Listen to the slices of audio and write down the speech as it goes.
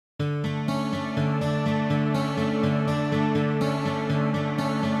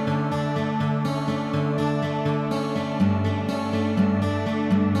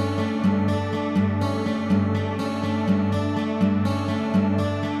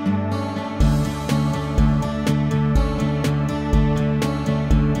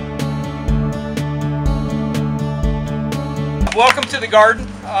the garden.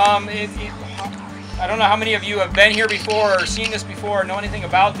 I don't know how many of you have been here before or seen this before or know anything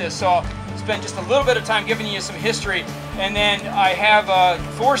about this, so I'll spend just a little bit of time giving you some history. And then I have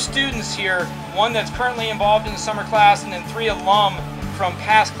 4 students here, one that's currently involved in the summer class, and then 3 alum from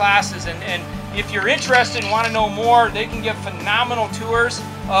past classes. And if you're interested and want to know more, they can give phenomenal tours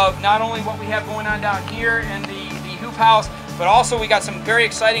of not only what we have going on down here in the hoop house, but also we got some very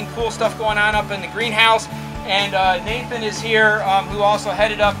exciting, cool stuff going on up in the greenhouse. And Nathan is here, who also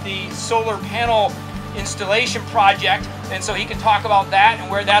headed up the solar panel installation project, and so he can talk about that and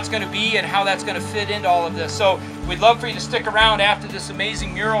where that's going to be and how that's going to fit into all of this. So we'd love for you to stick around after this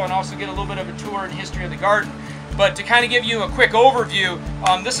amazing mural and also get a little bit of a tour and history of the garden. But to kind of give you a quick overview,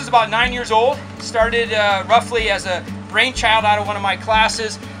 this is about 9 years old. Started roughly as a brainchild out of one of my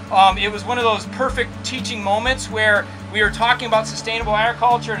classes. It was one of those perfect teaching moments where we were talking about sustainable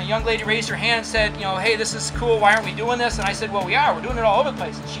agriculture, and a young lady raised her hand and said, you know, hey, this is cool, why aren't we doing this? And I said, well, we are, we're doing it all over the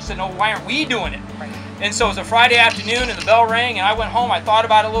place. And she said, no, why aren't we doing it? Right. And so it was a Friday afternoon and the bell rang, and I went home, I thought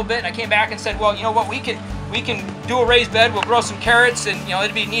about it a little bit, and I came back and said, well, you know what, we can do a raised bed, we'll grow some carrots, and you know,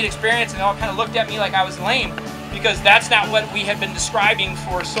 it'd be a neat experience. And they all kind of looked at me like I was lame, because that's not what we had been describing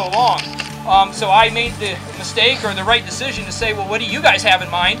for so long. So I made the mistake or the right decision to say, well, what do you guys have in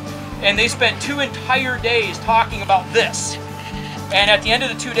mind? And they spent 2 entire days talking about this. And at the end of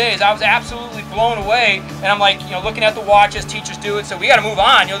the 2 days, I was absolutely blown away. And I'm like, you know, looking at the watch as teachers do it, so we got to move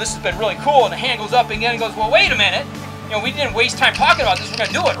on. You know, this has been really cool. And the hand goes up again and goes, well, wait a minute. You know, we didn't waste time talking about this. We're going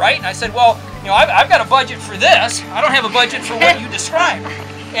to do it, right? And I said, well, you know, I've got a budget for this. I don't have a budget for what you described.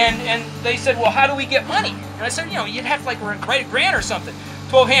 And they said, well, how do we get money? And I said, you know, you'd have to like write a grant or something.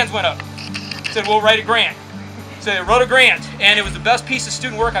 12 hands went up. Said, we'll write a grant. So they wrote a grant, and it was the best piece of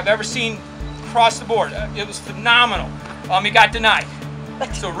student work I've ever seen across the board. It was phenomenal. It got denied.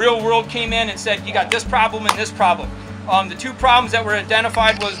 So Real World came in and said, you got this problem and this problem. The 2 problems that were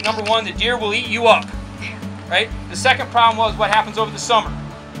identified was, number 1, the deer will eat you up. Right? The second problem was what happens over the summer.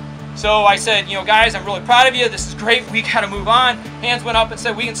 So I said, you know, guys, I'm really proud of you. This is great. We got to move on. Hands went up and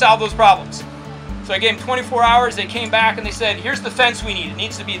said, we can solve those problems. So I gave them 24 hours. They came back and they said, here's the fence we need. It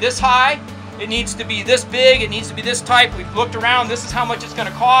needs to be this high. It needs to be this big. It needs to be this type. We've looked around. This is how much it's going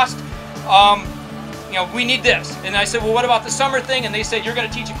to cost. You know, we need this. And I said, well, what about the summer thing? And they said, you're going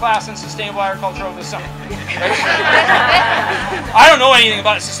to teach a class in sustainable agriculture over the summer. I don't know anything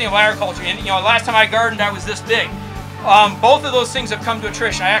about sustainable agriculture. And you know, last time I gardened, I was this big. Both of those things have come to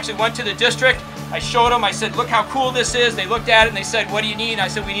attrition. I actually went to the district. I showed them. I said, look how cool this is. They looked at it and they said, what do you need? And I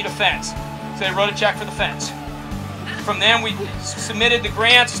said, we need a fence. So they wrote a check for the fence. From then, we submitted the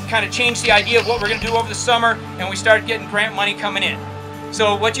grants, kind of changed the idea of what we're going to do over the summer, and we started getting grant money coming in.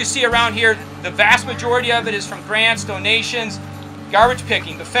 So what you see around here, the vast majority of it is from grants, donations, garbage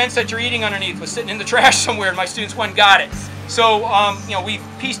picking. The fence that you're eating underneath was sitting in the trash somewhere, and my students went and got it. So you know, we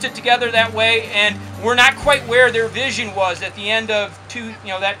pieced it together that way, and we're not quite where their vision was at the end of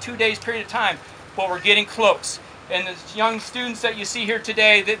that 2 days period of time, but we're getting close. And the young students that you see here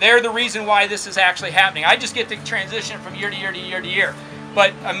today, they're the reason why this is actually happening. I just get to transition from year to year to year to year.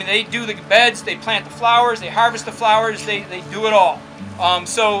 But, I mean, they do the beds, they plant the flowers, they harvest the flowers, they do it all.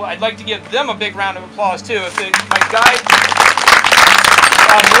 So I'd like to give them a big round of applause, too. If my guide,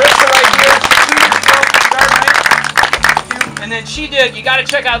 Marissa right here, she's 2 years ago, started, and then she did, you got to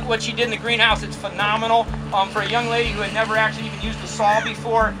check out what she did in the greenhouse. It's phenomenal. For a young lady who had never actually even used a saw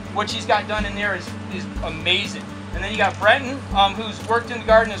before, what she's got done in there is amazing. And then you got Brenton, who's worked in the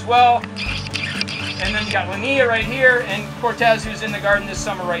garden as well. And then you got Linnea right here, and Cortez, who's in the garden this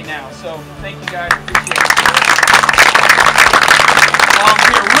summer right now. So thank you guys, appreciate it.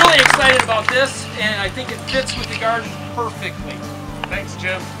 We are really excited about this, and I think it fits with the garden perfectly. Thanks,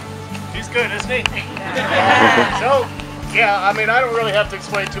 Jim. He's good, isn't he? So, yeah, I mean, I don't really have to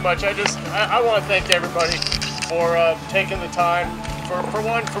explain too much. I want to thank everybody for taking the time,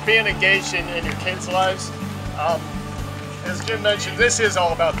 for being engaged in your kids' lives. As Jim mentioned, this is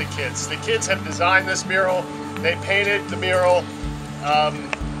all about the kids. The kids have designed this mural. They painted the mural.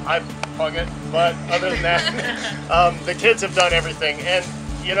 I hung it, but other than that, the kids have done everything. And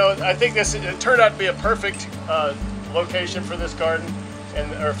you know, I think it turned out to be a perfect location for this garden,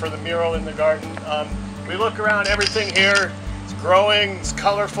 or for the mural in the garden. We look around, everything here, it's growing, it's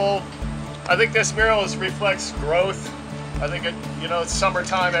colorful. I think this mural reflects growth. I think it's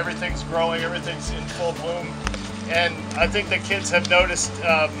summertime, everything's growing, everything's in full bloom. And I think the kids have noticed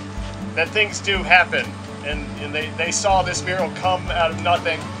that things do happen. And they saw this mural come out of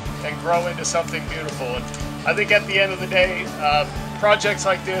nothing and grow into something beautiful. And I think at the end of the day, projects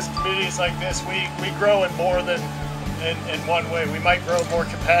like this, communities like this, we grow in more than in one way. We might grow more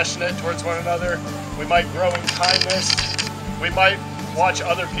compassionate towards one another. We might grow in kindness. We might watch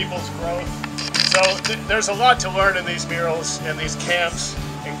other people's growth. So there's a lot to learn in these murals and these camps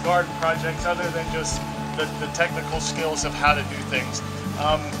and garden projects other than just the technical skills of how to do things.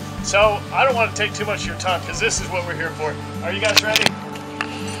 So I don't want to take too much of your time because this is what we're here for. Are you guys ready?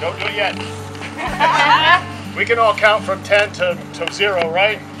 Don't do it yet. We can all count from 10 to 0,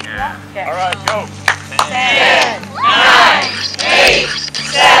 right? Yeah. All right, go. 10, 9, 8,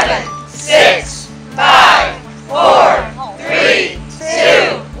 7, 6,